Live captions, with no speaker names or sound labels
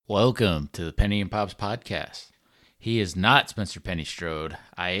Welcome to the Penny and Pops podcast. He is not Spencer Penny Strode.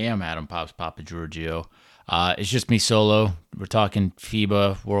 I am Adam Pops Papa Giorgio. It's just me solo. We're talking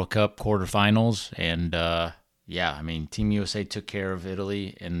FIBA World Cup quarterfinals, and Team USA took care of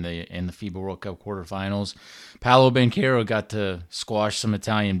Italy in the FIBA World Cup quarterfinals. Paolo Banchero got to squash some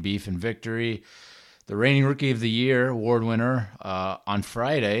Italian beef in victory. The reigning Rookie of the Year award winner on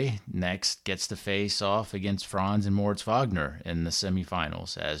Friday next gets to face off against Franz and Moritz Wagner in the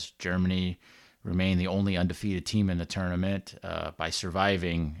semifinals, as Germany remain the only undefeated team in the tournament by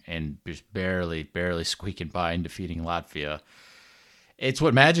surviving and just barely squeaking by and defeating Latvia. It's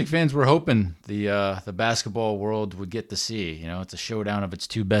what Magic fans were hoping the basketball world would get to see. You know, it's a showdown of its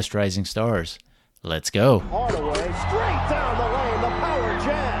two best rising stars. Let's go. Hardaway straight down the lane, the power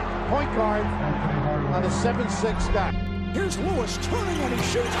jam. Point guard on a 7-6 guy. Here's Lewis turning and he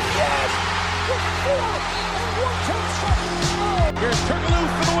shoots. Yes! With 4 and 1/10 seconds to go. Here's Turkoglu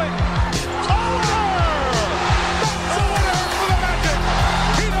for the win. Over! That's a winner for the Magic.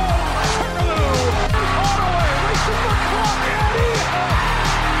 Tito Turkoglu. Hardaway racing the clock, and he has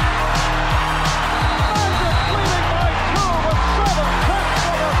Magic leading by 2 with 7 tenths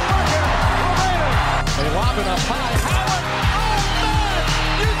of a second remaining. They lob it up high. Howard! Oh, man!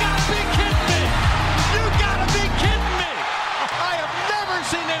 You gotta be kidding me! You gotta be kidding me! I have never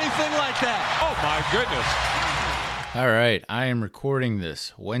seen anything like that. Oh, my goodness. All right, I am recording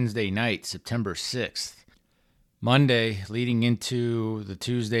this Wednesday night, September 6th. Monday, leading into the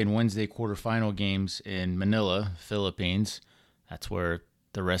Tuesday and Wednesday quarterfinal games in Manila, Philippines. That's where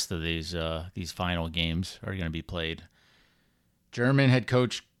the rest of these final games are going to be played. German head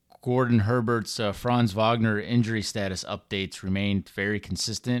coach Gordon Herbert's Franz Wagner injury status updates remained very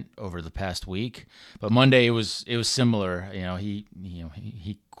consistent over the past week, but Monday it was similar. He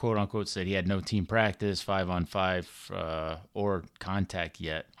quote unquote said he had no team practice, 5-on-5 or contact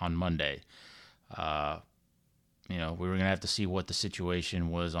yet on Monday. We were gonna have to see what the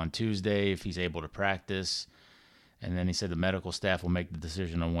situation was on Tuesday, if he's able to practice. And then he said the medical staff will make the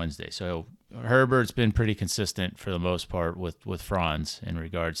decision on Wednesday. So Herbert's been pretty consistent for the most part with Franz in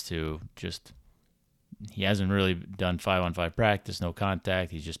regards to just he hasn't really done 5-on-5 practice, no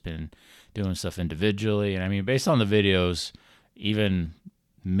contact. He's just been doing stuff individually. And I mean, based on the videos, even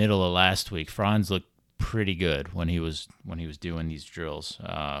middle of last week, Franz looked pretty good when he was doing these drills.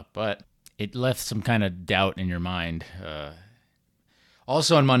 But it left some kind of doubt in your mind.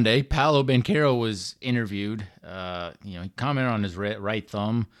 Also on Monday, Paolo Banchero was interviewed. He commented on his right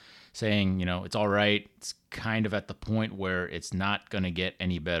thumb, saying, it's all right. It's kind of at the point where it's not going to get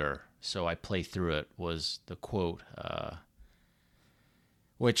any better. So I play through it, was the quote,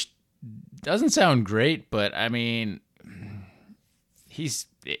 which doesn't sound great, but I mean, he's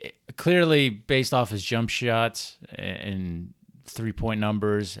clearly, based off his jump shots and three-point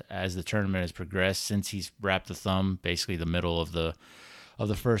numbers as the tournament has progressed, since he's wrapped the thumb, basically the middle of the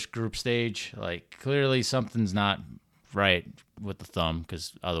first group stage, like clearly something's not right with the thumb,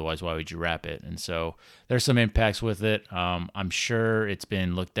 because otherwise why would you wrap it? And so there's some impacts with it. I'm sure it's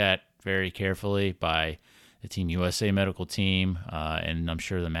been looked at very carefully by the Team USA medical team, and I'm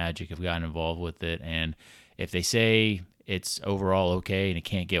sure the Magic have gotten involved with it. And if they say it's overall okay and it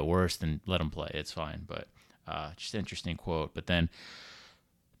can't get worse, then let them play. It's fine. But just an interesting quote. But then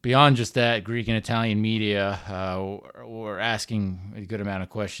beyond just that, Greek and Italian media were asking a good amount of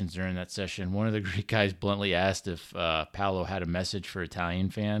questions during that session. One of the Greek guys bluntly asked if Paolo had a message for Italian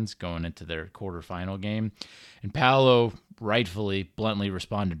fans going into their quarterfinal game. And Paolo rightfully, bluntly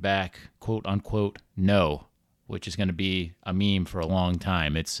responded back, quote unquote, no, which is going to be a meme for a long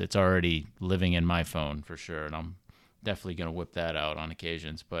time. It's already living in my phone for sure, and I'm definitely going to whip that out on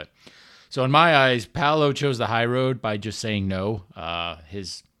occasions. But so in my eyes, Paolo chose the high road by just saying no.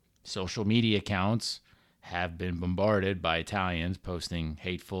 His social media accounts have been bombarded by Italians posting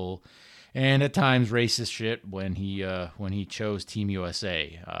hateful and at times racist shit when he chose Team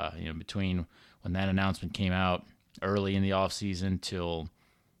USA. Between when that announcement came out early in the offseason till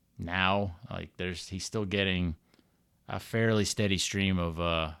now, he's still getting a fairly steady stream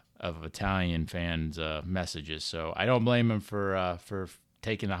of Italian fans' messages. So I don't blame him for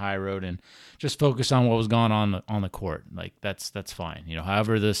taking the high road and just focus on what was going on the court. Like that's fine.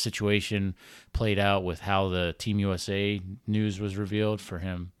 However the situation played out with how the Team USA news was revealed, for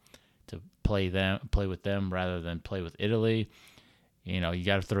him to play with them rather than play with Italy, you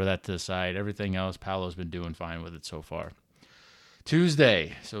got to throw that to the side. Everything else, Paolo's been doing fine with it so far.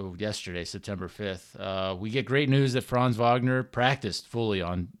 Tuesday, so yesterday, September 5th, we get great news that Franz Wagner practiced fully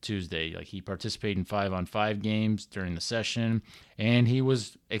on Tuesday. Like, he participated in 5-on-5 games during the session, and he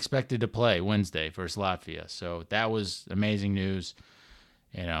was expected to play Wednesday versus Latvia. So that was amazing news.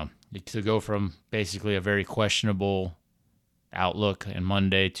 to go from basically a very questionable outlook and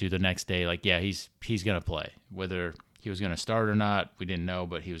Monday to the next day, like, yeah, he's going to play. Whether he was going to start or not, we didn't know,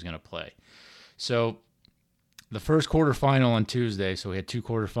 but he was going to play. So the first quarterfinal on Tuesday, so we had 2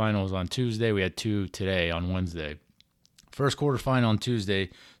 quarterfinals on Tuesday. We had 2 today on Wednesday. First quarterfinal on Tuesday,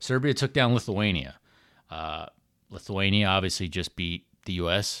 Serbia took down Lithuania. Lithuania obviously just beat the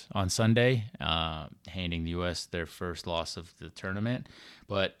U.S. on Sunday, handing the U.S. their first loss of the tournament.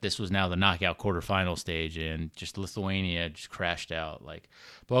 But this was now the knockout quarterfinal stage, and just Lithuania just crashed out. Like,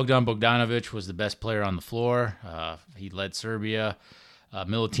 Bogdan Bogdanovic was the best player on the floor. He led Serbia.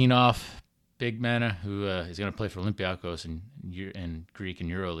 Milutinov, big man, who is going to play for Olympiacos and Greek and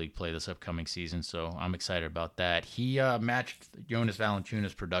EuroLeague play this upcoming season, so I'm excited about that. He matched Jonas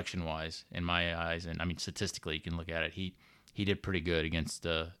Valanciunas production-wise in my eyes, and I mean statistically, you can look at it. He did pretty good against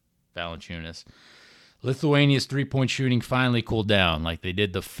Valanciunas. Lithuania's three-point shooting finally cooled down. Like, they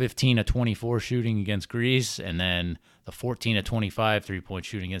did the 15-24 shooting against Greece, and then the 14-25 three-point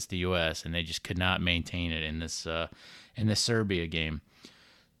shooting against the U.S., and they just could not maintain it in this Serbia game.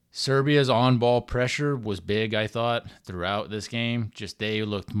 Serbia's on-ball pressure was big, I thought, throughout this game. Just they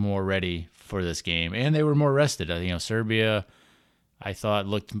looked more ready for this game, and they were more rested. Serbia, I thought,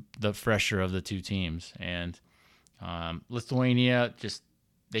 looked the fresher of the two teams, and Lithuania just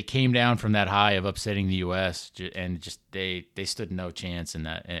they came down from that high of upsetting the U.S. and just they stood no chance in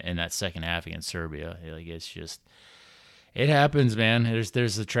that second half against Serbia. Like, it's just. It happens, man.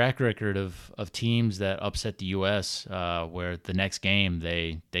 There's a track record of teams that upset the U.S. Where the next game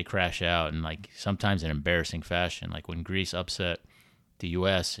they crash out, and like sometimes in embarrassing fashion. Like when Greece upset the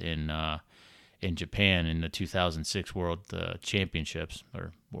U.S. in Japan in the 2006 World Championships,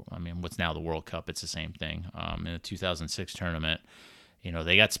 or I mean what's now the World Cup. It's the same thing. In the 2006 tournament,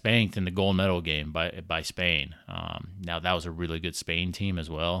 they got spanked in the gold medal game by Spain. Now that was a really good Spain team as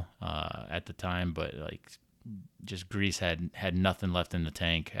well at the time, but like. Just Greece had nothing left in the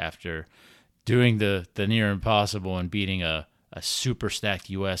tank after doing the near impossible and beating a super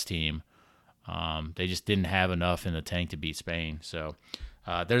stacked U.S. team. They just didn't have enough in the tank to beat Spain. So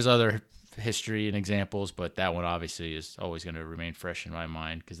there's other history and examples, but that one obviously is always going to remain fresh in my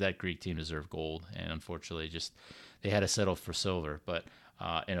mind because that Greek team deserved gold, and unfortunately just they had to settle for silver, but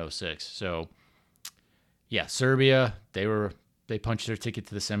in 2006. So yeah, Serbia, they punched their ticket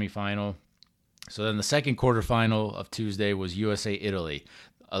to the semifinal. So then the second quarterfinal of Tuesday was USA-Italy,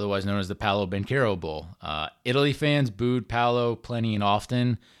 otherwise known as the Paolo Banchero Bowl. Italy fans booed Paolo plenty and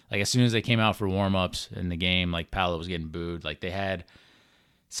often. Like, as soon as they came out for warm-ups in the game, like, Paolo was getting booed. Like, they had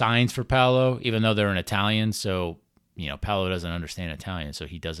signs for Paolo, even though they're an Italian. So, Paolo doesn't understand Italian, so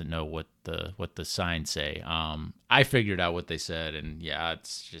he doesn't know what the signs say. I figured out what they said, and yeah,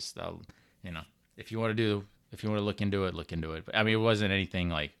 it's just, if you want to look into it, look into it. But, I mean, it wasn't anything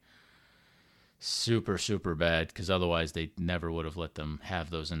like super, super bad, because otherwise they never would have let them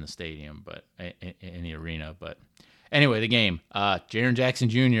have those in the stadium, but in the arena. But anyway, the game. Jaren Jackson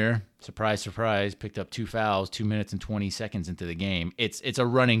Jr., surprise, surprise, picked up 2 fouls 2 minutes and 20 seconds into the game. It's a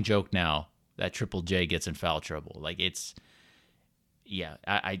running joke now that Triple J gets in foul trouble. Like, it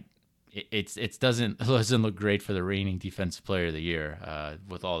doesn't look great for the reigning defensive player of the year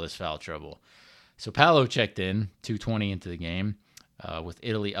with all this foul trouble. So Paolo checked in 2:20 into the game. With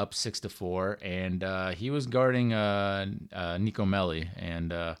Italy up 6-4, and he was guarding Nico Melli,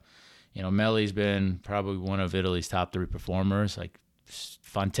 and Melli's been probably one of Italy's top 3 performers. Like,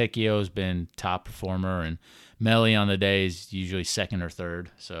 Fontecchio's been top performer, and Melli on the day is usually second or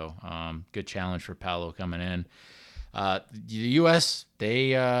third. So good challenge for Paolo coming in. The U.S.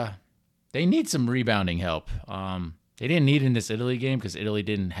 they need some rebounding help. They didn't need in this Italy game because Italy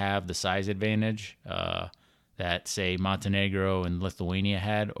didn't have the size advantage that, say, Montenegro and Lithuania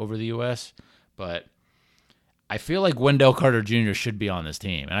had over the U.S., but I feel like Wendell Carter Jr. should be on this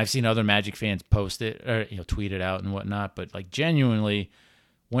team. And I've seen other Magic fans post it, or tweet it out and whatnot, but like genuinely,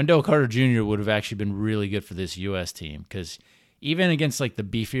 Wendell Carter Jr. would have actually been really good for this U.S. team, because even against like the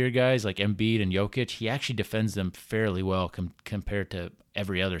beefier guys like Embiid and Jokic, he actually defends them fairly well compared to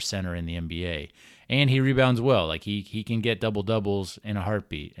every other center in the NBA. And he rebounds well. Like he can get double-doubles in a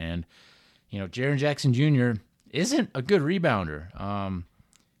heartbeat. And, Jaren Jackson Jr. isn't a good rebounder.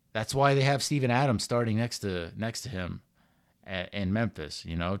 That's why they have Steven Adams starting next to him in Memphis.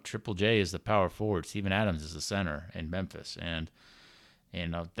 Triple J is the power forward. Steven Adams is the center in Memphis, and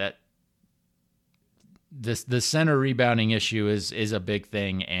that the center rebounding issue is a big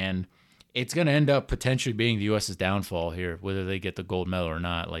thing, and it's going to end up potentially being the U.S.'s downfall here, whether they get the gold medal or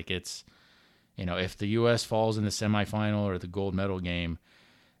not. Like, it's if the U.S. falls in the semifinal or the gold medal game,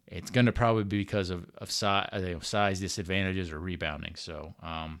 it's going to probably be because of size disadvantages or rebounding. So,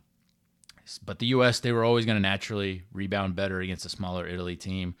 but the U.S., they were always going to naturally rebound better against a smaller Italy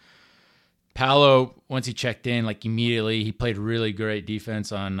team. Paolo, once he checked in, like immediately, he played really great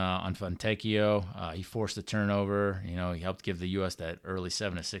defense on Fontecchio. He forced a turnover. He helped give the U.S. that early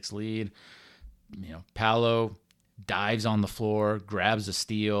 7-6 lead. Paolo dives on the floor, grabs a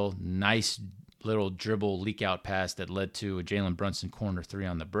steal, nice little dribble leak out pass that led to a Jalen Brunson corner three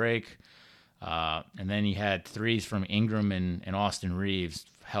on the break. And then he had threes from Ingram and Austin Reeves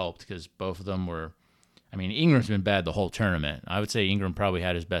helped because both of them were, Ingram's been bad the whole tournament. I would say Ingram probably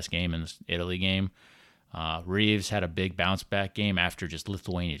had his best game in this Italy game. Reeves had a big bounce back game after just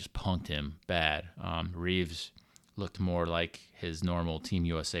Lithuania just punked him bad. Reeves looked more like his normal Team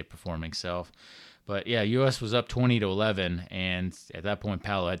USA performing self. But yeah, U.S. was up 20-11, and at that point,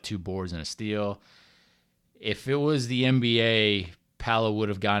 Paolo had 2 boards and a steal. If it was the NBA, Paolo would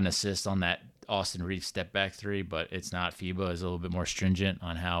have gotten an assist on that Austin Reeves step back three, but it's not. FIBA is a little bit more stringent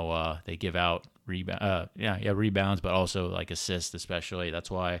on how they give out rebounds, but also like assists, especially.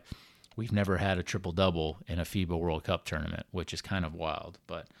 That's why we've never had a triple double in a FIBA World Cup tournament, which is kind of wild.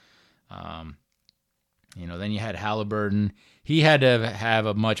 But then you had Halliburton. He had to have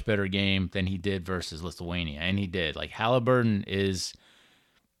a much better game than he did versus Lithuania, and he did. Like Halliburton is,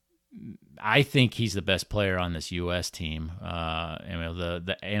 I think he's the best player on this U.S. team.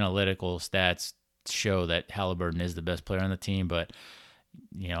 The analytical stats show that Halliburton is the best player on the team, but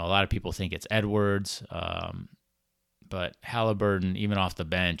a lot of people think it's Edwards. But Halliburton, even off the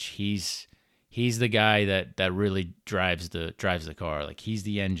bench, he's the guy that really drives the car. Like he's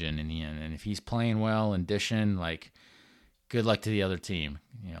the engine in the end, and if he's playing well and dishing, like good luck to the other team.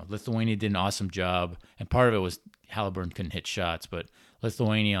 Lithuania did an awesome job, and part of it was Halliburton couldn't hit shots, but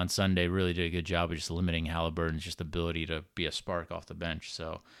Lithuania on Sunday really did a good job of just limiting Halliburton's just ability to be a spark off the bench.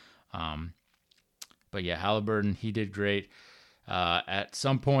 So, but yeah, Halliburton, he did great. At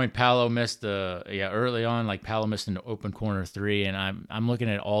some point, Paolo missed early on, like Paolo missed an open corner three, and I'm looking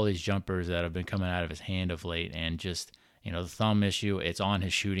at all these jumpers that have been coming out of his hand of late, and just the thumb issue, it's on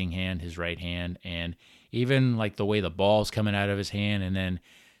his shooting hand, his right hand, and even like the way the ball's coming out of his hand, and then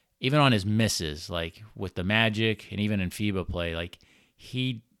even on his misses, like with the Magic and even in FIBA play, like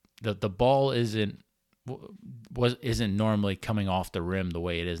the ball isn't normally coming off the rim the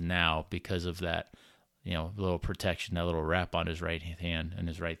way it is now because of that, little protection, that little wrap on his right hand and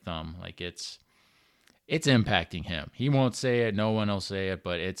his right thumb. Like it's impacting him. He won't say it, no one will say it,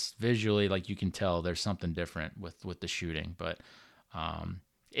 but it's visually like you can tell there's something different with the shooting. But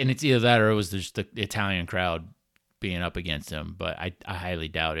and it's either that or it was just the Italian crowd being up against him. But I highly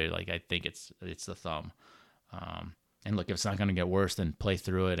doubt it. Like I think it's the thumb. And look, if it's not going to get worse, then play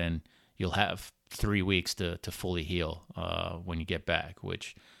through it, and you'll have 3 weeks to fully heal when you get back,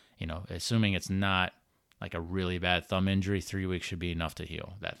 which, assuming it's not like a really bad thumb injury, 3 weeks should be enough to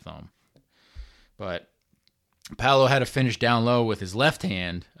heal that thumb. But Paolo had to finish down low with his left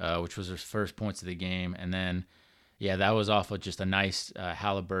hand, which was his first points of the game. And then, that was off of just a nice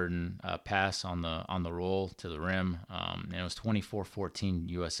Halliburton pass on the roll to the rim. And it was 24-14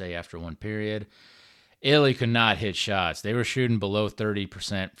 USA after one period. Italy could not hit shots. They were shooting below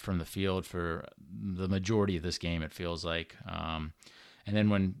 30% from the field for the majority of this game, it feels like. And then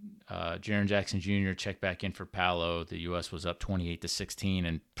when Jaren Jackson Jr. checked back in for Paolo, the U.S. was up 28-16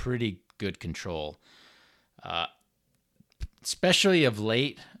 and pretty good control. Especially of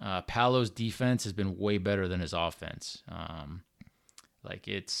late, Paolo's defense has been way better than his offense.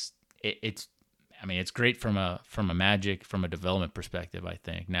 It's great from a Magic, from a development perspective, I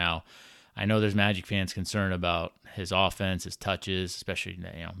think. Now, I know there's Magic fans concerned about his offense, his touches, especially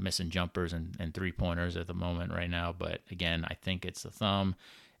missing jumpers and 3-pointers at the moment right now. But again, I think it's the thumb.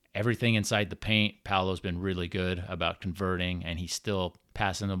 Everything inside the paint, Paolo's been really good about converting, and he's still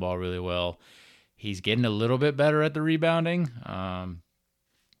passing the ball really well. He's getting a little bit better at the rebounding.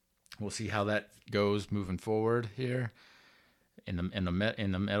 We'll see how that goes moving forward here in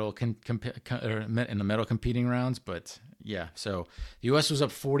the medal competing rounds. But yeah, so the U.S. was up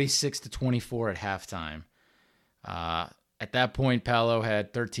 46-24 at halftime. At that point, Paolo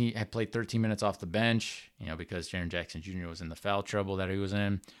had played 13 minutes off the bench, because Jaren Jackson Jr. was in the foul trouble that he was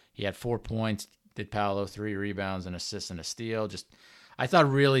in. He had 4 points, did Paolo 3 rebounds, an assist, and a steal. I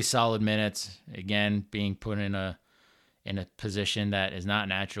thought really solid minutes. Again, being put in a position that is not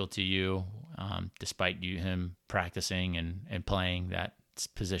natural to you, despite him practicing and playing that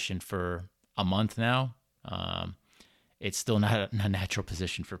position for a month now. It's still not a natural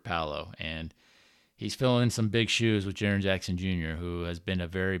position for Paolo, and he's filling in some big shoes with Jaren Jackson Jr., who has been a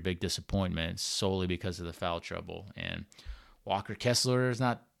very big disappointment solely because of the foul trouble. And Walker Kessler is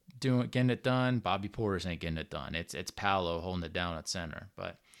not getting it done. Bobby Portis ain't getting it done. It's Paolo holding it down at center.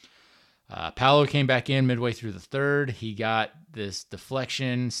 But Paolo came back in midway through the third. He got this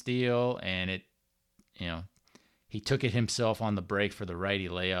deflection steal, and he took it himself on the break for the righty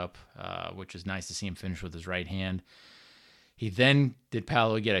layup, which was nice to see him finish with his right hand. He then did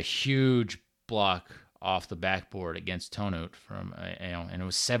Paolo get a huge block off the backboard against Tonut and it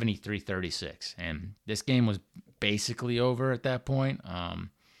was 73-36. And this game was basically over at that point. And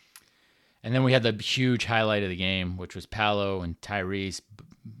then we had the huge highlight of the game, which was Paolo and Tyrese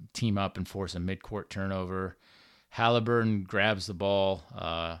team up and force a midcourt turnover. Halliburton grabs the ball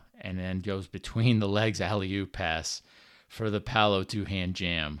and then goes between the legs alley-oop pass for the Paolo two-hand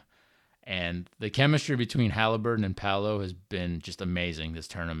jam. And the chemistry between Halliburton and Paolo has been just amazing this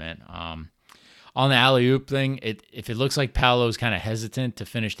tournament. On the alley-oop thing, if it looks like Paolo's kind of hesitant to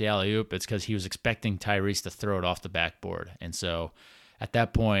finish the alley-oop, it's because he was expecting Tyrese to throw it off the backboard. And so at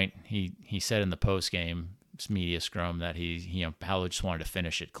that point, he said in the post-game media scrum that Paolo just wanted to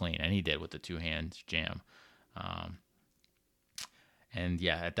finish it clean, and he did with the two-hand jam. And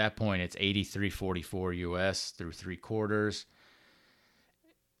yeah, at that point, it's 83-44 U.S. through three quarters.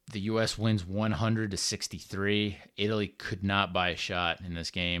 The U.S. wins 100-63. Italy could not buy a shot in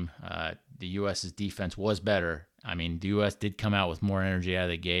this game. The U.S.'s defense was better. I mean, the U.S. did come out with more energy out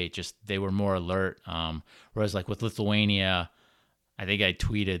of the gate. Just they were more alert. Whereas like with Lithuania, I think I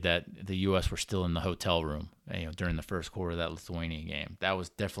tweeted that the U.S. were still in the hotel room, during the first quarter of that Lithuania game. That was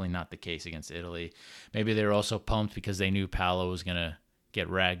definitely not the case against Italy. Maybe they were also pumped because they knew Paolo was gonna get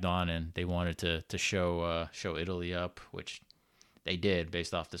ragged on, and they wanted to show Italy up, which they did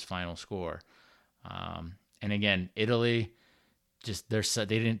based off this final score. And again, Italy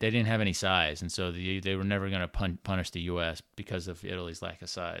they didn't have any size, and so they were never going to punish the U.S. because of Italy's lack of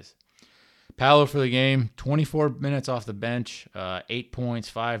size. Paolo for the game, 24 minutes off the bench, 8 points,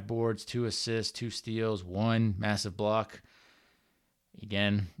 5 boards, 2 assists, 2 steals, 1 massive block.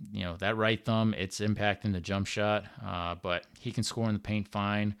 Again, that right thumb, it's impacting the jump shot, but he can score in the paint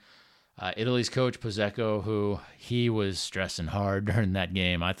fine. Italy's coach, Pozzecco, who he was stressing hard during that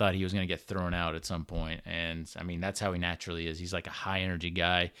game. I thought he was going to get thrown out at some point. And, I mean, that's how he naturally is. He's like a high-energy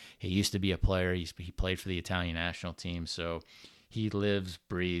guy. He used to be a player. He played for the Italian national team. So he lives,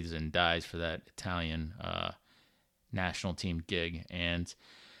 breathes, and dies for that Italian national team gig. And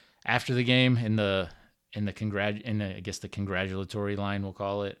after the game, in the congratulatory line, we'll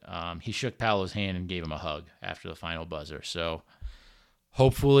call it, he shook Paolo's hand and gave him a hug after the final buzzer. So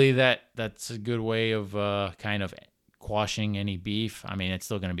hopefully that's a good way of kind of quashing any beef. I mean, it's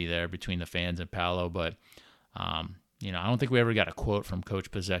still going to be there between the fans and Paolo, but I don't think we ever got a quote from Coach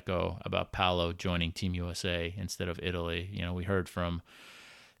Pozzecco about Paolo joining Team USA instead of Italy. We heard from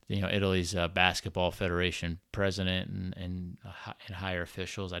Italy's basketball federation president and higher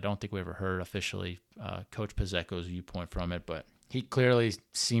officials. I don't think we ever heard officially Coach Pozzecco's viewpoint from it, but he clearly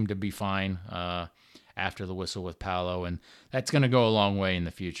seemed to be fine after the whistle with Paolo, and that's going to go a long way in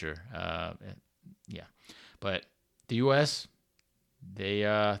the future. But the U.S.,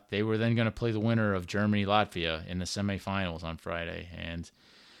 they were then going to play the winner of Germany-Latvia in the semifinals on Friday, and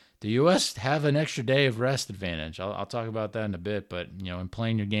the U.S. have an extra day of rest advantage. I'll talk about that in a bit, but in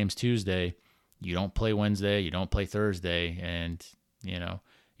playing your games Tuesday, you don't play Wednesday, you don't play Thursday, and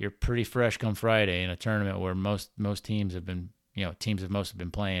you're pretty fresh come Friday in a tournament where most teams have been teams have mostly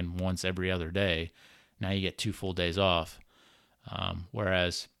been playing once every other day. Now you get 2 full days off,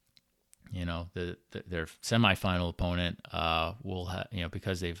 whereas their semifinal opponent will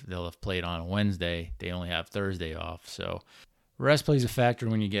because they'll have played on a Wednesday, they only have Thursday off. So rest plays a factor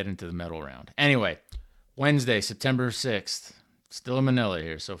when you get into the medal round. Anyway, Wednesday, September 6th, still in Manila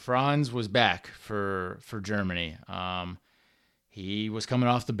here. So Franz was back for Germany. He was coming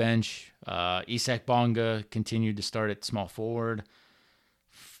off the bench. Isak Bonga continued to start at small forward.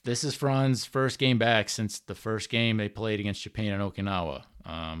 This is Franz's first game back since the first game they played against Japan in Okinawa.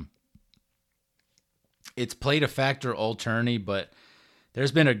 It's played a factor all tourney, but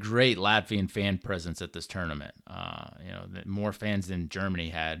there's been a great Latvian fan presence at this tournament. More fans than Germany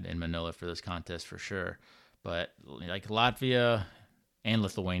had in Manila for this contest for sure. But like Latvia and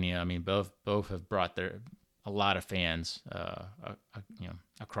Lithuania, I mean, both have brought a lot of fans,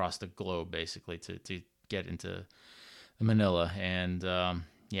 across the globe basically to get into Manila. And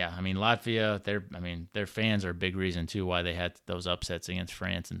Latvia, their fans are a big reason too why they had those upsets against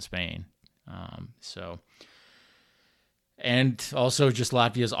France and Spain. And also just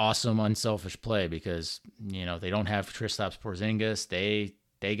Latvia's awesome unselfish play because they don't have Kristaps Porzingis.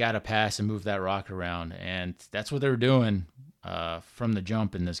 They got to pass and move that rock around, and that's what they were doing from the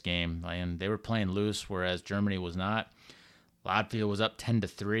jump in this game. And they were playing loose, whereas Germany was not. Latvia was up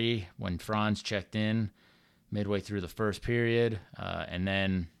 10-3 when Franz checked in midway through the first period. And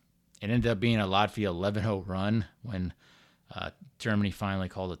then it ended up being a Latvia 11-0 run when Germany finally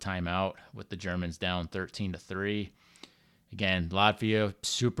called a timeout with the Germans down 13-3. Again, Latvia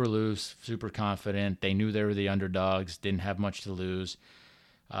super loose, super confident. They knew they were the underdogs, didn't have much to lose.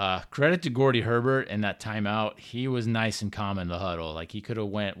 Credit to Gordy Herbert in that timeout. He was nice and calm in the huddle. Like, he could have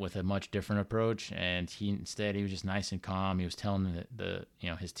went with a much different approach, and he was just nice and calm. He was telling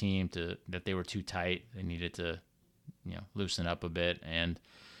his team that they were too tight. They needed to loosen up a bit. And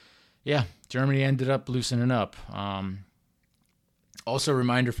yeah, Germany ended up loosening up. Also, a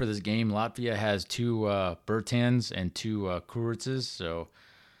reminder for this game, Latvia has 2 Bertans and 2 Kuritzes, so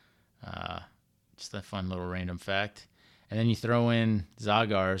just a fun little random fact. And then you throw in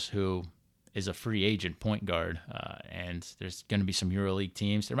Zagars, who is a free agent point guard, and there's going to be some EuroLeague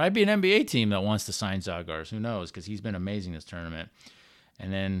teams. There might be an NBA team that wants to sign Zagars. Who knows? Because he's been amazing this tournament.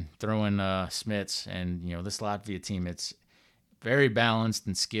 And then throw in Smits, and this Latvia team, it's very balanced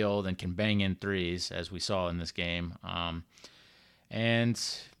and skilled and can bang in threes, as we saw in this game. And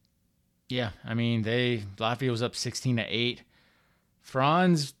yeah, I mean, Latvia was up 16-8.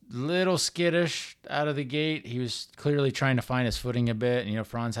 Franz, little skittish out of the gate. He was clearly trying to find his footing a bit.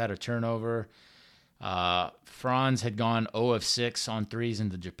 Franz had a turnover. Franz had gone 0 of 6 on threes in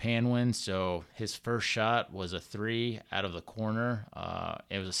the Japan win, so his first shot was a 3 out of the corner.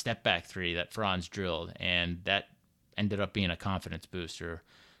 It was a step-back 3 that Franz drilled, and that ended up being a confidence booster,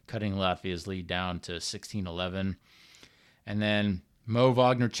 cutting Latvia's lead down to 16-11. And then Mo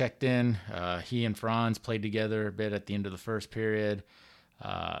Wagner checked in. He and Franz played together a bit at the end of the first period.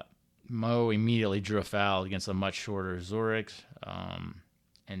 Mo immediately drew a foul against a much shorter Zurich.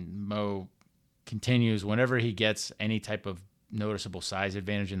 And Mo continues, whenever he gets any type of noticeable size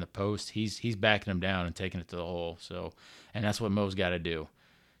advantage in the post, he's backing him down and taking it to the hole. And that's what Mo's got to do.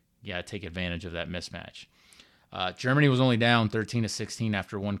 You got to take advantage of that mismatch. Germany was only down 13-16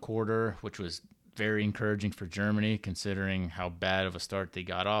 after one quarter, which was very encouraging for Germany, considering how bad of a start they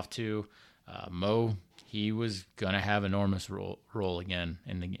got off to. Mo, he was gonna have enormous role again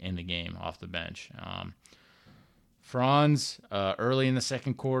in the game off the bench. Franz, early in the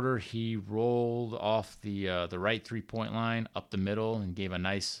second quarter, he rolled off the right 3-point line up the middle and gave a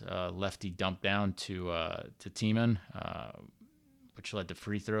nice lefty dump down to Tiemann, which led to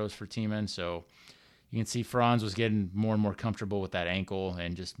free throws for Tiemann. So you can see Franz was getting more and more comfortable with that ankle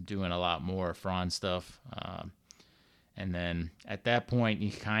and just doing a lot more Franz stuff. And then at that point,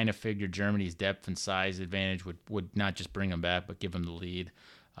 you kind of figured Germany's depth and size advantage would not just bring them back, but give them the lead.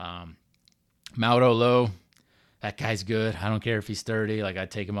 Mauro Low, that guy's good. I don't care if he's 30. Like,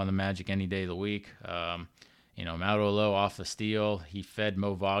 I'd take him on the Magic any day of the week. Mauro Low off the steal, he fed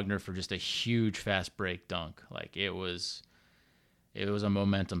Mo Wagner for just a huge fast break dunk. Like, it was a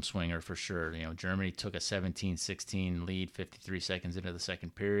momentum swinger for sure. Germany took a 17-16 lead 53 seconds into the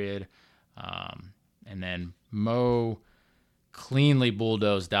second period. And then Mo cleanly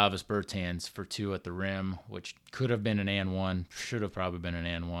bulldozed Davis Bertans for 2 at the rim, which could have been an and one, should have probably been an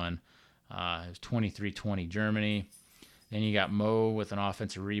and one. It was 23-20 Germany. Then you got Mo with an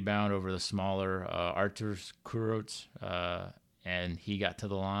offensive rebound over the smaller Arturs Kurotz, and he got to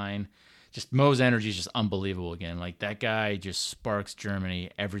the line. Just Mo's energy is just unbelievable again. Like, that guy just sparks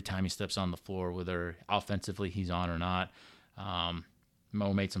Germany every time he steps on the floor, whether offensively he's on or not.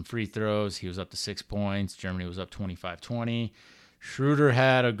 Mo made some free throws. He was up to 6 points. Germany was up 25-20. Schroeder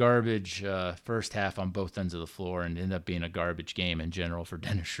had a garbage first half on both ends of the floor and ended up being a garbage game in general for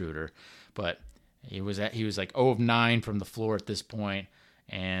Dennis Schroeder. But he was like 0 of 9 from the floor at this point,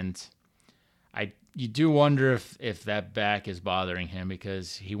 and you do wonder if that back is bothering him,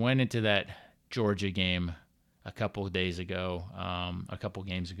 because he went into that Georgia game a couple games ago,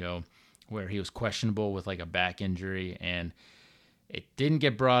 where he was questionable with like a back injury, and it didn't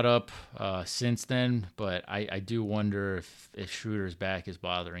get brought up since then. But I do wonder if Schroeder's back is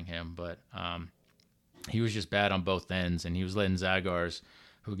bothering him. But he was just bad on both ends, and he was letting Zagars,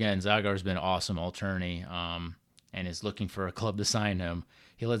 who again, Zagar's been awesome all tourney, and is looking for a club to sign him.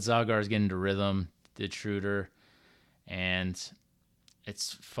 He let Zagars get into rhythm, did Schroeder, and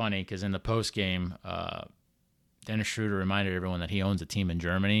it's funny because in the post game, Dennis Schroeder reminded everyone that he owns a team in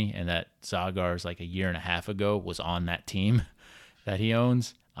Germany, and that Zagars like a year and a half ago was on that team that he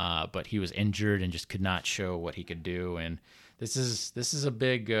owns, but he was injured and just could not show what he could do. And this is a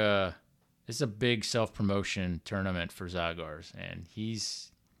big self-promotion tournament for Zagars, and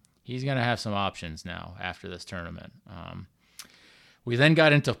he's gonna have some options now after this tournament. We then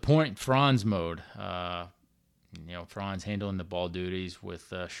got into point Franz mode. Franz handling the ball duties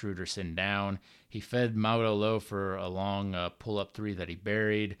with Schroeder sitting down. He fed Mauro low for a long pull-up three that he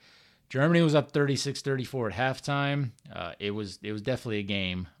buried. Germany was up 36-34 at halftime. It was definitely a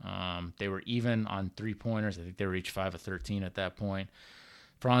game. They were even on three-pointers. I think they were each 5 of 13 at that point.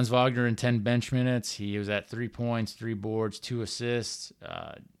 Franz Wagner in 10 bench minutes. He was at 3 points, 3 boards, 2 assists.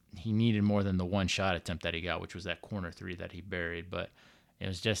 He needed more than the one shot attempt that he got, which was that corner three that he buried. But it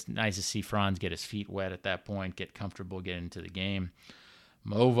was just nice to see Franz get his feet wet at that point, get comfortable, get into the game.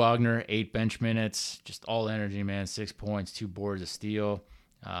 Mo Wagner, 8 bench minutes, just all energy, man. 6 points, 2 boards, a steal.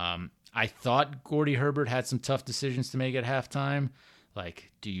 I thought Gordy Herbert had some tough decisions to make at halftime.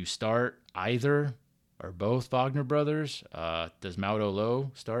 Like, do you start either or both Wagner brothers? Does Mauro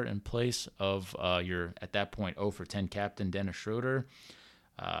Low start in place of your, at that point, 0 for 10 captain Dennis Schroeder?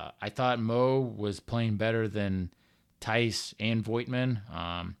 I thought Mo was playing better than Tice and Voigtman.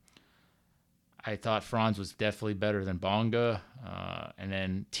 I thought Franz was definitely better than Bonga, and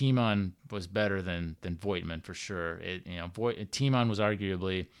then Timon was better than Voigtman for sure. Timon was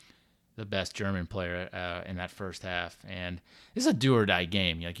arguably the best German player in that first half, and this is a do or die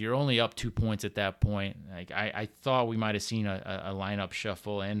game. Like, you're only up 2 points at that point. Like, I thought we might have seen a lineup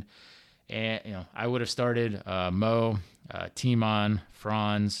shuffle, and I would have started Mo, Timon,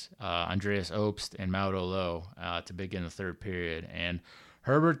 Franz, Andreas Obst, and Mauro Low to begin the third period. And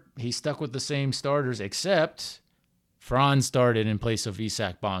Herbert, he stuck with the same starters, except Franz started in place of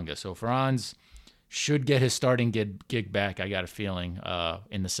Isak Bonga. So Franz should get his starting gig back, I got a feeling,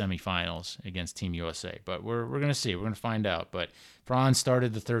 in the semifinals against Team USA. But we're going to see. We're going to find out. But Franz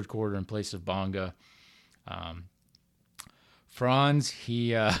started the third quarter in place of Bonga. Franz,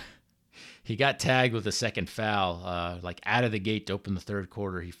 he got tagged with a second foul, like out of the gate to open the third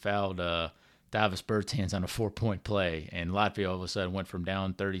quarter. He fouled Davis Bertans on a 4-point play, and Latvia all of a sudden went from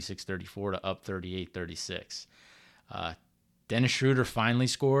down 36-34 to up 38-36. Dennis Schroeder finally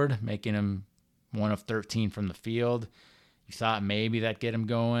scored, making him 1 of 13 from the field. You thought maybe that'd get him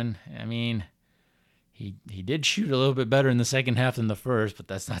going. I mean, he did shoot a little bit better in the second half than the first, but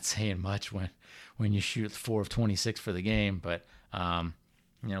that's not saying much when you shoot 4 of 26 for the game. But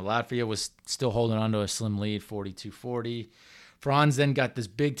Latvia was still holding on to a slim lead, 42-40. Franz then got this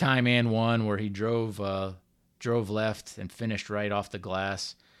big time and one where he drove left and finished right off the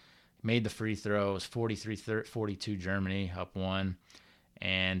glass. Made the free throw. It was 43-42 Germany, up 1.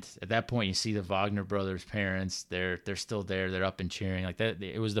 And at that point, you see the Wagner brothers' parents. They're still there. They're up and cheering like that.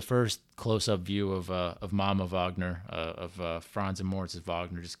 It was the first close-up view of Mama Wagner, of Franz and Moritz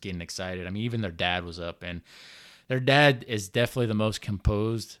Wagner, just getting excited. I mean, even their dad was up, and their dad is definitely the most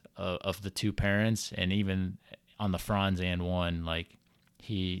composed of the two parents, and even on the Franz and one, like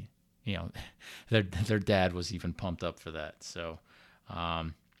their dad was even pumped up for that. So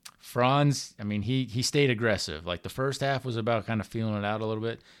Franz, I mean, he stayed aggressive. Like, the first half was about kind of feeling it out a little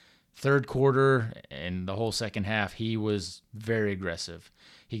bit. Third quarter and the whole second half, he was very aggressive.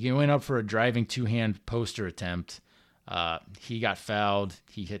 He went up for a driving two-hand poster attempt. He got fouled.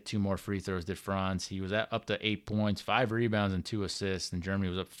 He hit 2 more free throws, did Franz. He was up to 8 points, 5 rebounds, and 2 assists, and Germany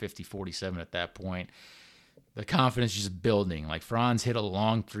was up 50-47 at that point. The confidence just building. Like, Franz hit a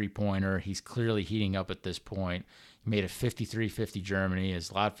long three-pointer. He's clearly heating up at this point. He made it 53-50 Germany.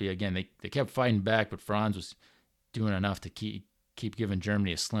 As Latvia, again, they kept fighting back, but Franz was doing enough to keep giving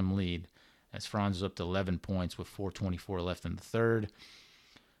Germany a slim lead, as Franz was up to 11 points with 4:24 left in the third.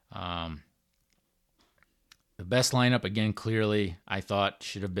 The best lineup, again, clearly, I thought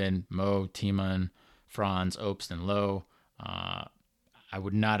should have been Mo, Timon, Franz, Obst, and Low. I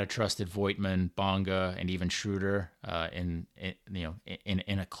would not have trusted Voigtman, Bonga, and even Schroeder in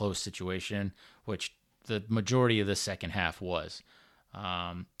a close situation, which the majority of the second half was.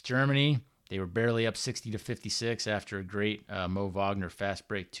 Germany, they were barely up 60-56 after a great Mo Wagner fast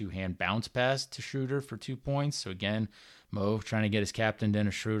break two-hand bounce pass to Schroeder for 2 points. So again, Mo trying to get his captain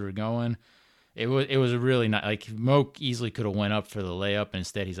Dennis Schroeder going. It was a really nice, like, Mo easily could have went up for the layup, and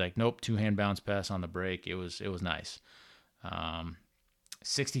instead he's like, nope, two-hand bounce pass on the break. It was nice.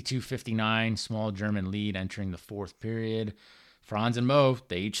 62-59, small German lead entering the fourth period. Franz and Mo,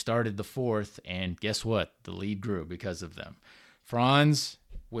 they each started the fourth, and guess what? The lead grew because of them. Franz,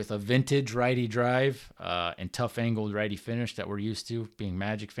 with a vintage righty drive and tough angled righty finish that we're used to being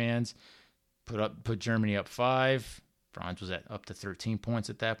Magic fans, put Germany up 5. Franz was up to 13 points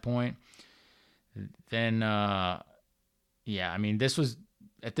at that point. Then, I mean,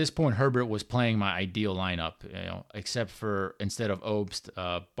 at this point, Herbert was playing my ideal lineup, except for instead of Obst,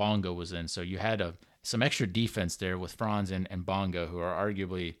 Bonga was in. So you had some extra defense there with Franz and Bonga, who are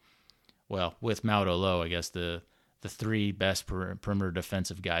arguably, well, with Mauro Low, I guess, the 3 best perimeter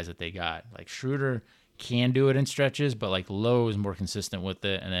defensive guys that they got. Like, Schroeder can do it in stretches, but like Lowe is more consistent with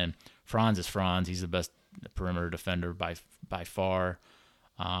it. And then Franz is Franz. He's the best perimeter defender by far.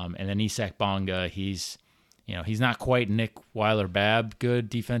 And then Isak Bonga, he's not quite Nick Weiler-Babb good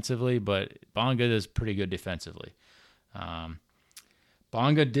defensively, but Bonga is pretty good defensively.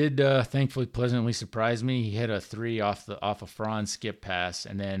 Bonga did thankfully pleasantly surprise me. He hit a 3 off a Franz skip pass,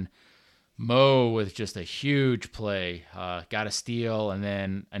 and then Mo with just a huge play, got a steal, and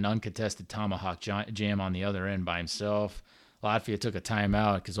then an uncontested tomahawk jam on the other end by himself. Latvia took a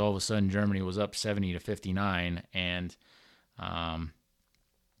timeout because all of a sudden Germany was up 70-59, and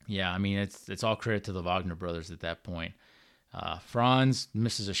yeah, I mean it's all credit to the Wagner brothers at that point. Franz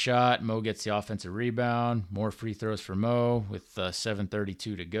misses a shot. Mo gets the offensive rebound. More free throws for Mo with 7:32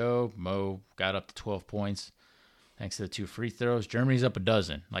 to go. Mo got up to 12 points thanks to the 2 free throws. Germany's up a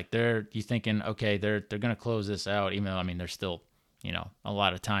dozen. Like you thinking, okay, they're gonna close this out, even though I mean there's still a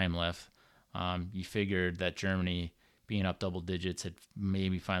lot of time left. You figured that Germany being up double digits had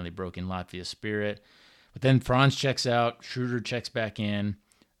maybe finally broken Latvia's spirit, but then Franz checks out. Schroeder checks back in.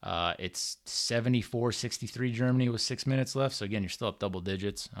 It's 74-63 Germany with 6 minutes left. So again, you're still up double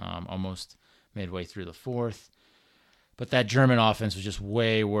digits, almost midway through the fourth. But that German offense was just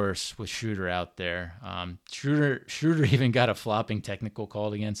way worse with Schroeder out there. Schroeder even got a flopping technical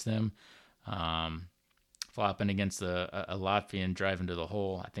called against him, flopping against a Latvian driving to the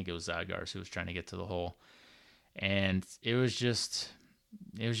hole. I think it was Zagars who was trying to get to the hole, and it was just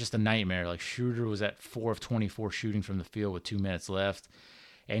a nightmare. Like Schroeder was at 4 of 24 shooting from the field with 2 minutes left.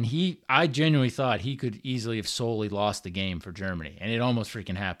 And I genuinely thought he could easily have solely lost the game for Germany. And it almost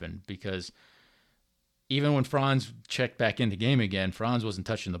freaking happened because even when Franz checked back in the game again, Franz wasn't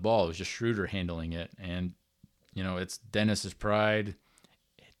touching the ball. It was just Schroeder handling it. And, it's Dennis's pride.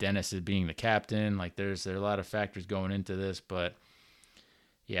 Dennis is being the captain. Like there are a lot of factors going into this. But,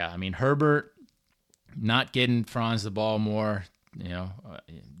 yeah, I mean, Herbert not getting Franz the ball more,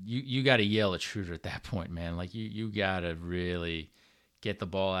 you got to yell at Schroeder at that point, man. Like you got to really get the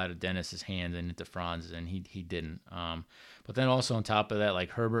ball out of Dennis's hands and into Franz, and he didn't. But then also on top of that, like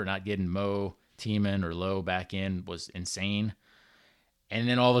Herbert not getting Mo, Tiemann, or Lowe back in was insane. And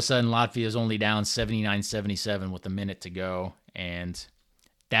then all of a sudden, Latvia is only down 79-77 with a minute to go, and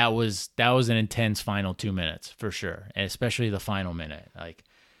that was an intense final 2 minutes for sure, and especially the final minute. Like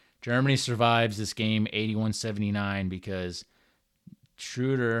Germany survives this game 81-79 because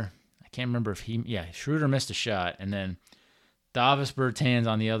Schroeder, I can't remember if Schroeder missed a shot, and then Davis Bertans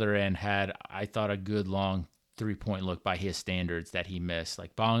on the other end had, I thought, a good long 3-point look by his standards that he missed.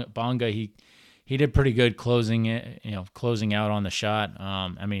 Like Bonga, he did pretty good closing out on the shot.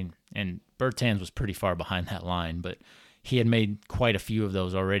 And Bertans was pretty far behind that line, but he had made quite a few of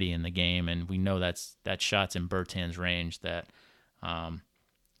those already in the game, and we know that shot's in Bertans' range. That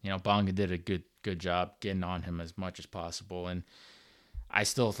Bonga did a good job getting on him as much as possible, and I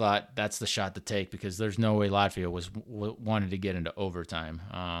still thought that's the shot to take because there's no way Latvia wanted to get into overtime.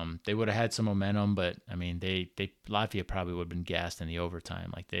 They would have had some momentum, but I mean, Latvia probably would have been gassed in the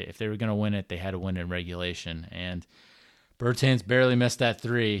overtime. Like if they were going to win it, they had to win in regulation. And Bertans barely missed that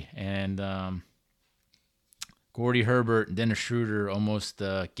 3, and Gordy Herbert and Dennis Schroeder almost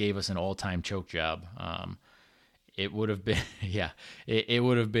gave us an all-time choke job. It would have been, it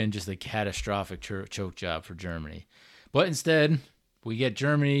would have been just a catastrophic choke job for Germany, but instead, we get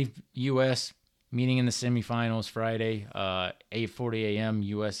Germany, U.S. meeting in the semifinals Friday, 8:40 a.m.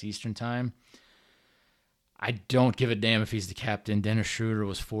 U.S. Eastern Time. I don't give a damn if he's the captain. Dennis Schroeder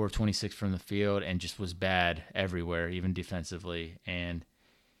was 4 of 26 from the field and just was bad everywhere, even defensively. And,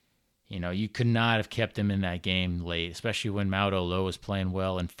 you could not have kept him in that game late, especially when Mauro Lowe was playing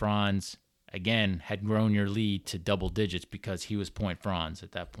well. And Franz, again, had grown your lead to double digits because he was point Franz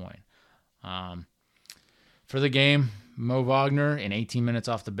at that point. For the game, Mo Wagner in 18 minutes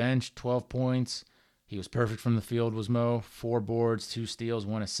off the bench, 12 points. He was perfect from the field, was Mo. 4 boards, 2 steals,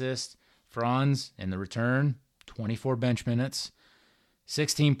 1 assist. Franz, in the return, 24 bench minutes,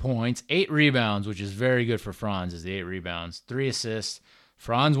 16 points, 8 rebounds, which is very good for Franz, is the 8 rebounds, 3 assists.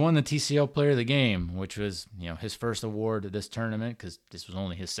 Franz won the TCL Player of the Game, which was his first award of this tournament because this was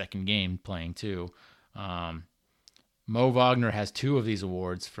only his second game playing too. Mo Wagner has 2 of these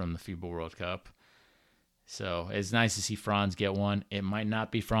awards from the FIBA World Cup. So it's nice to see Franz get one. It might not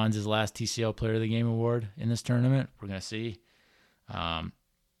be Franz's last TCL Player of the Game award in this tournament. We're going to see.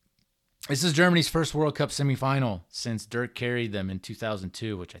 This is Germany's first World Cup semifinal since Dirk carried them in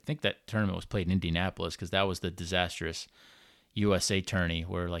 2002, which I think that tournament was played in Indianapolis because that was the disastrous USA tourney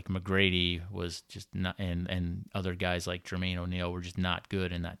where like McGrady was just not, and other guys like Jermaine O'Neal were just not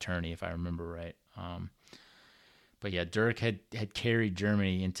good in that tourney, if I remember right. But yeah, Dirk had carried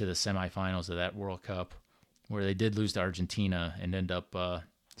Germany into the semifinals of that World Cup, where they did lose to Argentina and end up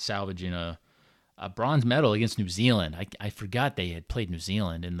salvaging a bronze medal against New Zealand. I forgot they had played New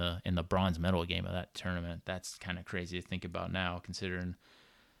Zealand in the bronze medal game of that tournament. That's kind of crazy to think about now, considering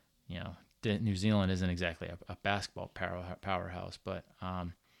New Zealand isn't exactly a basketball powerhouse. But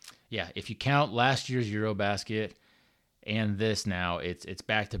yeah, if you count last year's Eurobasket and this now, it's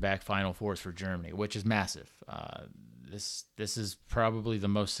back-to-back Final Fours for Germany, which is massive. This is probably the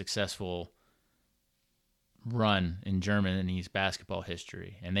most successful run in Germany's basketball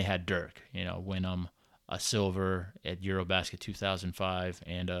history, and they had Dirk, win them a silver at Eurobasket 2005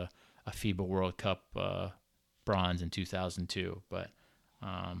 and a FIBA World Cup bronze in 2002. But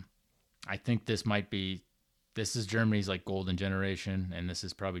I think this is Germany's like golden generation, and this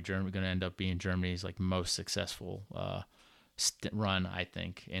is probably going to end up being Germany's like most successful run, I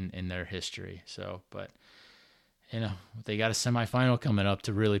think, in their history. So, but they got a semifinal coming up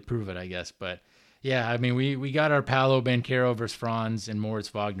to really prove it, I guess. But yeah, I mean, we got our Paolo Banchero versus Franz and Moritz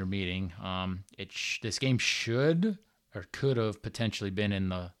Wagner meeting. This game should or could have potentially been in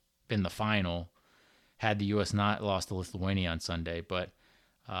the final had the U.S. not lost to Lithuania on Sunday, but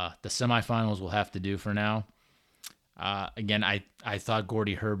the semifinals will have to do for now. Again, I thought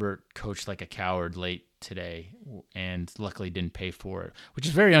Gordy Herbert coached like a coward late today, and luckily didn't pay for it, which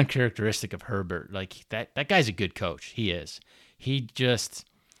is very uncharacteristic of Herbert. Like that guy's a good coach. He is. He just,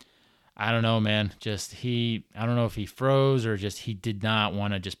 I don't know, man. I don't know if he froze or just he did not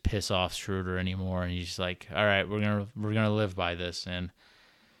want to just piss off Schroeder anymore, and he's just like, all right, we're gonna live by this, and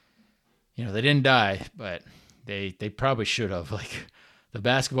they didn't die, but they probably should have. Like, the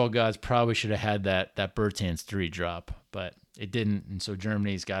basketball gods probably should have had that Bertans 3 drop, but it didn't, and so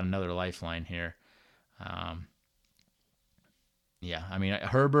Germany's got another lifeline here. Yeah, I mean,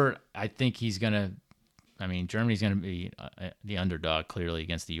 Herbert, I think Germany's going to be the underdog clearly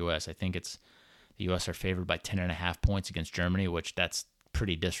against the U.S. I think the U.S. are favored by 10.5 points against Germany, which that's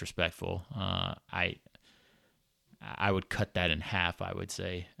pretty disrespectful. I would cut that in half, I would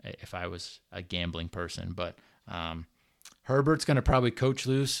say, if I was a gambling person, but Herbert's going to probably coach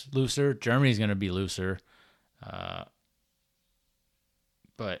looser. Germany's going to be looser.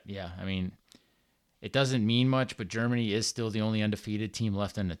 But, yeah, I mean, it doesn't mean much, but Germany is still the only undefeated team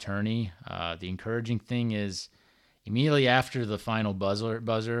left in the tourney. The encouraging thing is immediately after the final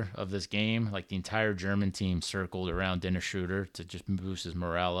buzzer of this game, like the entire German team circled around Dennis Schroeder to just boost his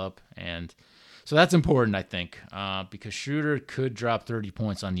morale up. And so that's important, I think, because Schroeder could drop 30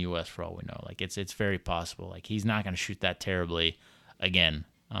 points on the U.S. for all we know. Like it's very possible. Like he's not going to shoot that terribly again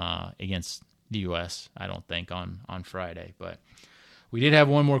against the U.S., I don't think, on Friday. But we did have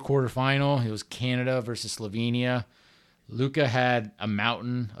one more quarterfinal. It was Canada versus Slovenia. Luka had a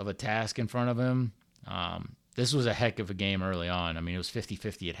mountain of a task in front of him. This was a heck of a game early on. I mean, it was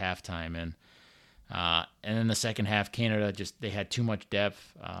 50-50 at halftime. And then the second half, Canada they had too much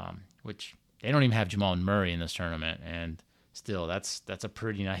depth, which they don't even have Jamal Murray in this tournament. And still, that's a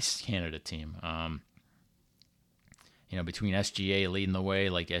pretty nice Canada team. Between SGA leading the way,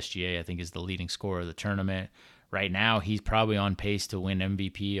 like SGA, I think, is the leading scorer of the tournament. Right now, he's probably on pace to win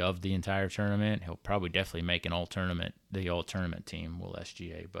MVP of the entire tournament. He'll probably definitely make the all-tournament team, will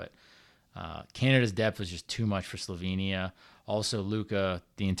SGA. But Canada's depth was just too much for Slovenia. Also, Luka,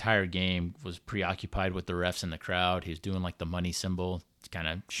 the entire game, was preoccupied with the refs in the crowd. He was doing like the money symbol, kind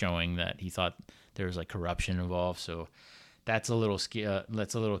of showing that he thought there was like corruption involved. So that's a little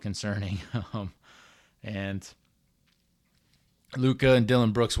concerning. And Luka and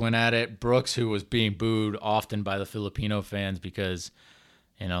Dylan Brooks went at it. Brooks, who was being booed often by the Filipino fans because,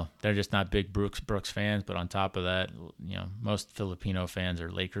 they're just not big Brooks fans. But on top of that, most Filipino fans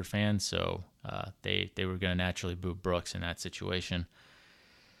are Laker fans, so they were going to naturally boo Brooks in that situation.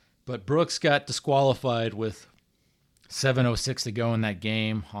 But Brooks got disqualified with 7:06 to go in that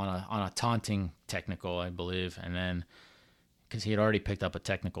game on a taunting technical, I believe, and then because he had already picked up a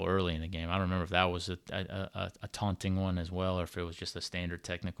technical early in the game. I don't remember if that was a taunting one as well or if it was just a standard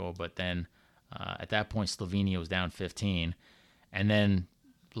technical. But then at that point, Slovenia was down 15. And then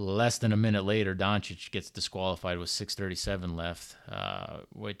less than a minute later, Doncic gets disqualified with 6:37 left,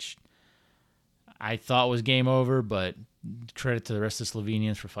 which I thought was game over, but credit to the rest of the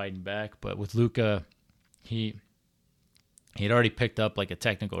Slovenians for fighting back. But with Luka, he had already picked up like a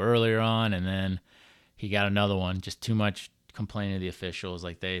technical earlier on, and then he got another one. Just too much complaining to the officials.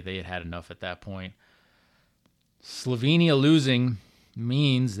 Like they had enough at that point. Slovenia losing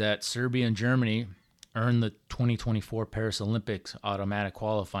means that Serbia and Germany earned the 2024 Paris Olympics automatic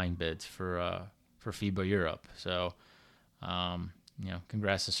qualifying bids for FIBA Europe. So,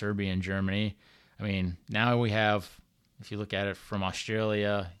 congrats to Serbia and Germany. I mean, now we have, if you look at it from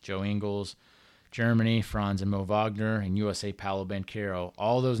Australia, Joe Ingles, Germany, Franz and Moritz Wagner, and USA, Paolo Banchero.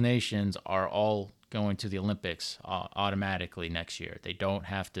 All those nations are all going to the Olympics automatically next year. They don't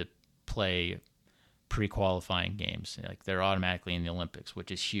have to play pre-qualifying games. Like, they're automatically in the Olympics,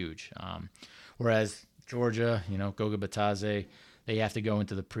 which is huge. Whereas Georgia, Goga Batadze, they have to go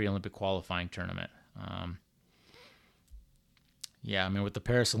into the pre-Olympic qualifying tournament. With the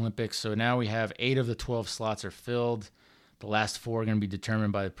Paris Olympics, so now we have 8 of the 12 slots are filled. The last 4 are going to be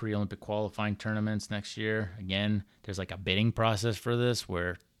determined by the pre-Olympic qualifying tournaments next year. Again, there's like a bidding process for this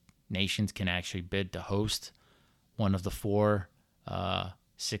where nations can actually bid to host one of the 4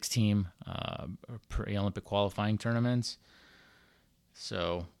 6-team pre-Olympic qualifying tournaments.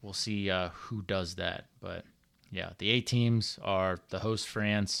 So we'll see who does that. But yeah, the 8 teams are the host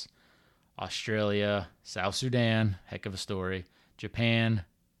France, Australia, South Sudan, heck of a story, Japan,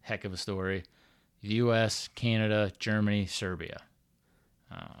 heck of a story, the U.S., Canada, Germany, Serbia.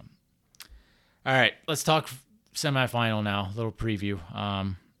 All right, let's talk semifinal now, a little preview.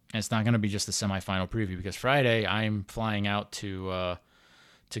 And it's not going to be just a semifinal preview because Friday I'm flying out to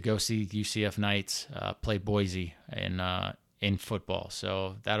go see UCF Knights play Boise in football.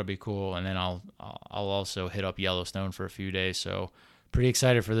 So that'll be cool. And then I'll also hit up Yellowstone for a few days. So pretty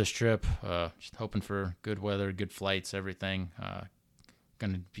excited for this trip. Just hoping for good weather, good flights, everything.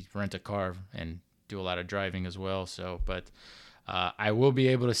 Going to rent a car and do a lot of driving as well. So, but I will be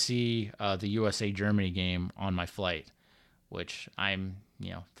able to see the USA-Germany game on my flight, which I'm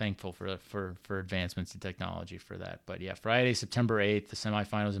thankful for advancements in technology for that. But yeah, Friday, September 8th, the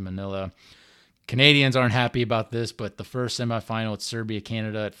semifinals in Manila. Canadians aren't happy about this, but the first semifinal, it's Serbia,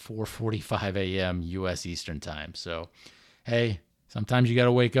 Canada at 4:45 a.m. U.S. Eastern time. So, hey, sometimes you got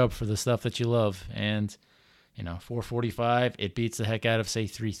to wake up for the stuff that you love, and 4:45, it beats the heck out of say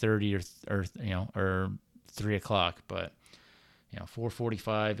 3:30 or 3 o'clock. But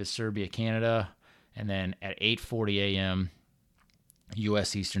 4:45 is Serbia, Canada, and then at 8:40 a.m.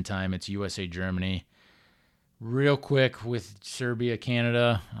 U.S. Eastern time, it's USA, Germany. Real quick with Serbia,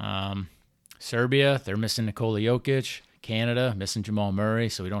 Canada. Serbia, they're missing Nikola Jokic. Canada, missing Jamal Murray,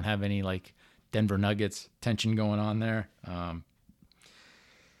 so we don't have any like Denver Nuggets tension going on there.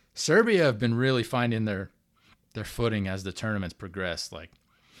 Serbia have been really finding their footing as the tournaments progress. Like,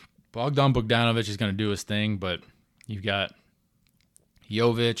 Bogdan Bogdanovic is going to do his thing, but you've got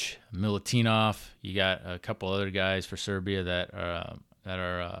Jovic, Milutinov, you got a couple other guys for Serbia that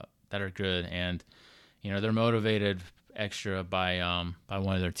are good, and they're motivated extra by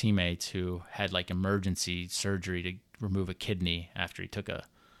one of their teammates who had like emergency surgery to remove a kidney after he took a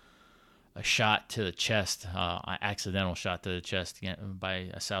shot to the chest, an accidental shot to the chest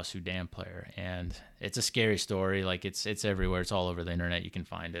by a South Sudan player. And it's a scary story. Like, it's everywhere. It's all over the internet. You can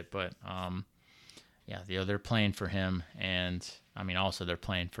find it. But, they're playing for him. And, also they're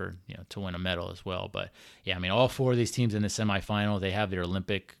playing for, to win a medal as well. But, all 4 of these teams in the semifinal, they have their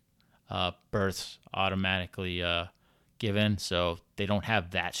Olympic berths automatically given. So they don't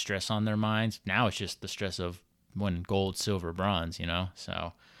have that stress on their minds. Now it's just the stress of winning gold, silver, bronze,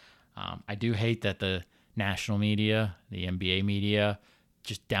 So I do hate that the national media, the NBA media,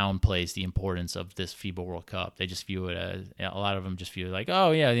 just downplays the importance of this FIBA World Cup. They just view it as, a lot of them just view it like, oh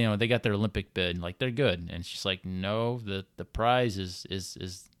yeah, they got their Olympic bid, like they're good. And it's just like, no, the prize is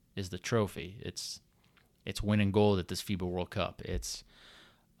the trophy. It's winning gold at this FIBA World Cup. It's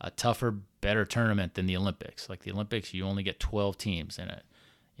a tougher, better tournament than the Olympics. Like the Olympics, you only get 12 teams in it.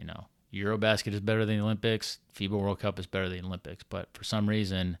 Eurobasket is better than the Olympics. FIBA World Cup is better than the Olympics. But for some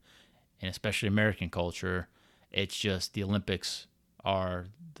reason, and especially American culture, it's just the Olympics are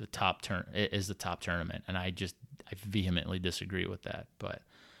the top is the top tournament, and I vehemently disagree with that. But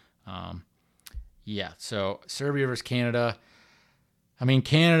so Serbia versus Canada.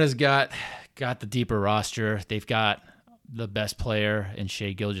 Canada's got the deeper roster. They've got the best player in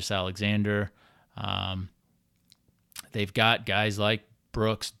Shai Gilgeous-Alexander. They've got guys like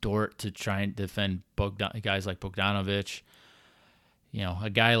Brooks, Dort to try and defend guys like Bogdanovic. A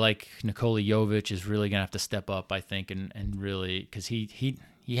guy like Nikola Jovic is really going to have to step up, I think, and really, because he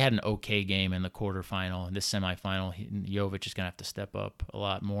had an okay game in the quarterfinal. In this semifinal, Jovic is going to have to step up a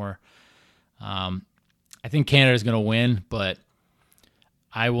lot more. I think Canada is going to win, but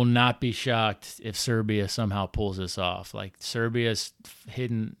I will not be shocked if Serbia somehow pulls this off. Like, Serbia's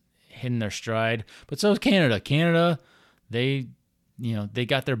hidden their stride, but so is Canada. Canada, they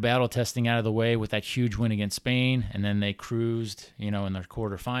got their battle testing out of the way with that huge win against Spain, and then they cruised, in their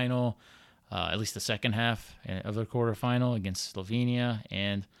quarterfinal, at least the second half of their quarterfinal against Slovenia,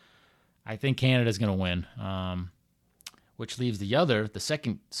 and I think Canada's going to win, which leaves the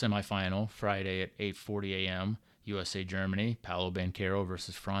second semifinal, Friday at 8:40 a.m., USA-Germany, Paolo Banchero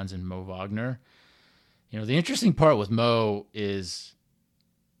versus Franz and Mo Wagner. The interesting part with Mo is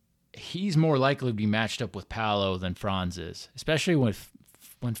he's more likely to be matched up with Paolo than Franz is, especially when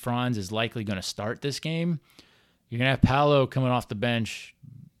Franz is likely going to start this game. You're going to have Paolo coming off the bench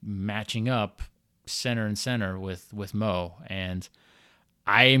matching up center and center with Mo, and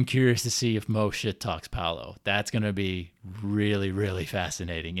I am curious to see if Mo shit talks Paolo. That's going to be really, really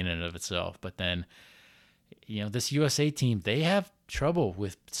fascinating in and of itself. But then, this USA team, they have trouble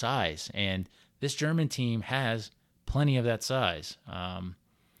with size, and this German team has plenty of that size.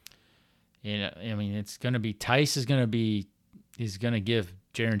 It's going to be Tice is going to give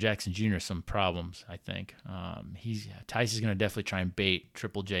Jaren Jackson Jr. some problems, I think. Tice is going to definitely try and bait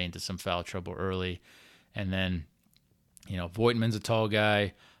Triple J into some foul trouble early, and then Voigtman's a tall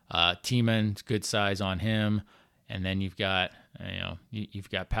guy. Tieman's good size on him, and then you've got Mo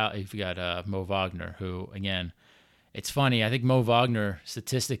Wagner, who, again, it's funny. I think Mo Wagner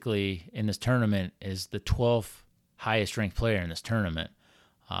statistically in this tournament is the 12th highest ranked player in this tournament,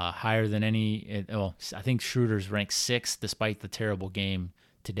 higher than any. Well, I think Schroeder's ranked 6th despite the terrible game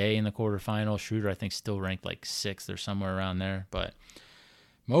today in the quarterfinal. Schroeder, I think, still ranked like 6th or somewhere around there, but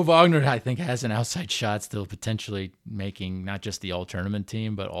Mo Wagner, I think, has an outside shot still potentially making not just the all-tournament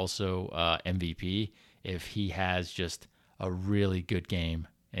team, but also MVP if he has just a really good game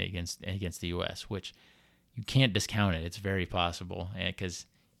against the U.S., which you can't discount it. It's very possible because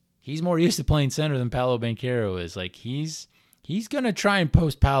he's more used to playing center than Paolo Banchero is. Like, he's going to try and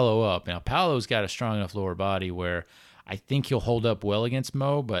post Paolo up. Now, Paolo's got a strong enough lower body where I think he'll hold up well against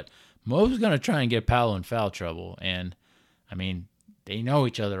Mo, but Mo's going to try and get Paolo in foul trouble. And, they know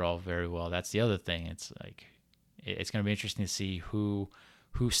each other all very well. That's the other thing. It's like it's going to be interesting to see who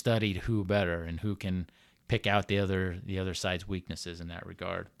studied who better and who can pick out the other side's weaknesses in that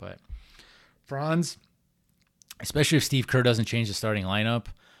regard. But Franz, especially if Steve Kerr doesn't change the starting lineup,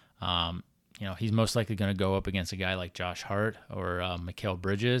 he's most likely going to go up against a guy like Josh Hart or Mikal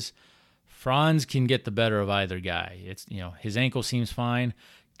Bridges. Franz can get the better of either guy. It's his ankle seems fine.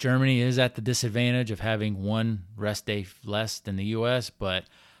 Germany is at the disadvantage of having one rest day less than the U.S., but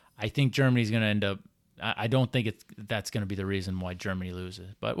I think Germany's going to end up. I don't think that's going to be the reason why Germany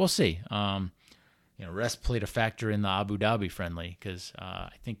loses, but we'll see. Rest played a factor in the Abu Dhabi friendly because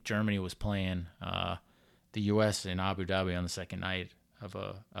I think Germany was playing the U.S. in Abu Dhabi on the second night of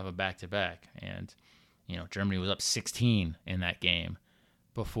a back-to-back, and Germany was up 16 in that game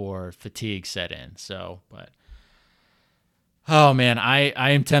before fatigue set in. So, but. Oh, man,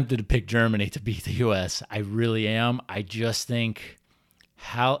 I am tempted to pick Germany to beat the U.S. I really am. I just think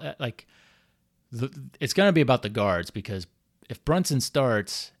it's going to be about the guards because if Brunson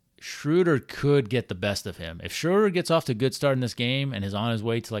starts, Schroeder could get the best of him. If Schroeder gets off to a good start in this game and is on his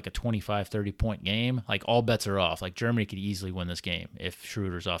way to like a 25, 30-point game, like all bets are off. Like Germany could easily win this game if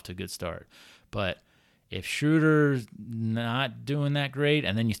Schroeder's off to a good start. But if Schroeder's not doing that great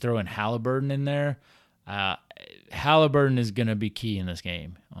and then you throw in Halliburton in there, Halliburton is going to be key in this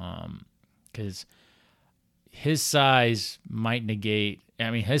game because his size might negate.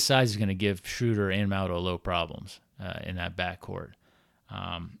 His size is going to give Schroeder and Maudolo problems in that backcourt.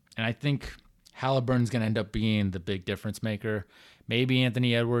 And I think Halliburton's going to end up being the big difference maker. Maybe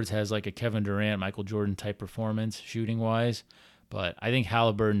Anthony Edwards has like a Kevin Durant, Michael Jordan type performance shooting-wise, but I think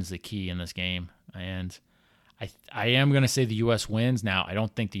Halliburton's the key in this game. And I am going to say the U.S. wins. Now, I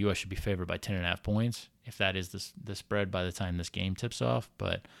don't think the U.S. should be favored by 10.5 points if that is the spread by the time this game tips off.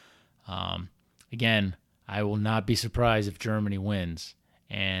 But, again, I will not be surprised if Germany wins.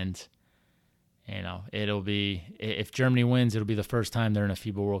 And, it'll be – if Germany wins, it'll be the first time they're in a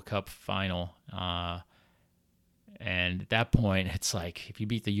FIBA World Cup final. And at that point, it's like if you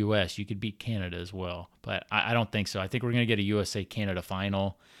beat the U.S., you could beat Canada as well. But I don't think so. I think we're going to get a USA-Canada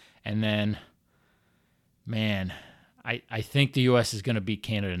final. And then – man, I think the U.S. is going to beat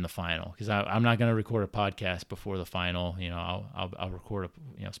Canada in the final because I'm not going to record a podcast before the final. I'll record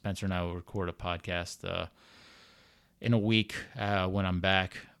Spencer and I will record a podcast in a week when I'm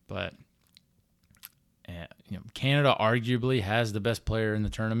back. But Canada arguably has the best player in the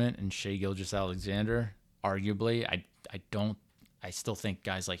tournament in Shai Gilgeous-Alexander. Arguably, I still think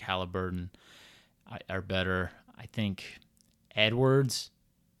guys like Halliburton are better. I think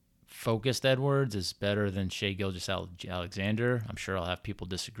Focused Edwards is better than Shai Gilgeous-Alexander. I'm sure I'll have people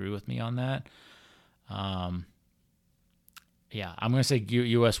disagree with me on that. Yeah, I'm going to say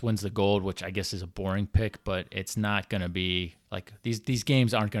U.S. wins the gold, which I guess is a boring pick, but it's not going to be like these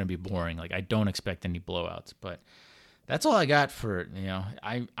games aren't going to be boring. Like I don't expect any blowouts, but that's all I got for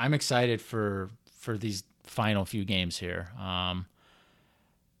I'm excited for these final few games here.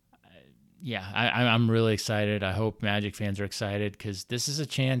 Yeah, I'm really excited. I hope Magic fans are excited because this is a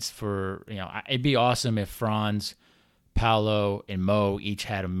chance for, it'd be awesome if Franz, Paolo, and Mo each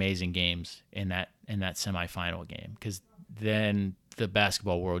had amazing games in that semifinal game, because then the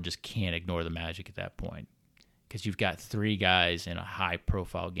basketball world just can't ignore the Magic at that point, because you've got 3 guys in a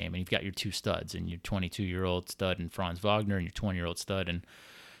high-profile game, and you've got your 2 studs, and your 22-year-old stud and Franz Wagner, and your 20-year-old stud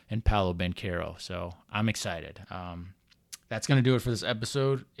and Paolo Banchero. So I'm excited. That's going to do it for this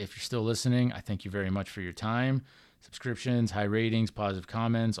episode. If you're still listening, I thank you very much for your time. Subscriptions, high ratings, positive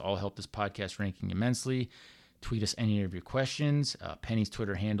comments all help this podcast ranking immensely. Tweet us any of your questions. Penny's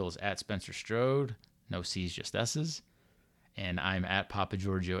Twitter handle is @SpencerStrode. No C's, just S's. And I'm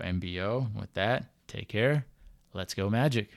 @PapaGiorgio MBO. With that, take care. Let's go Magic.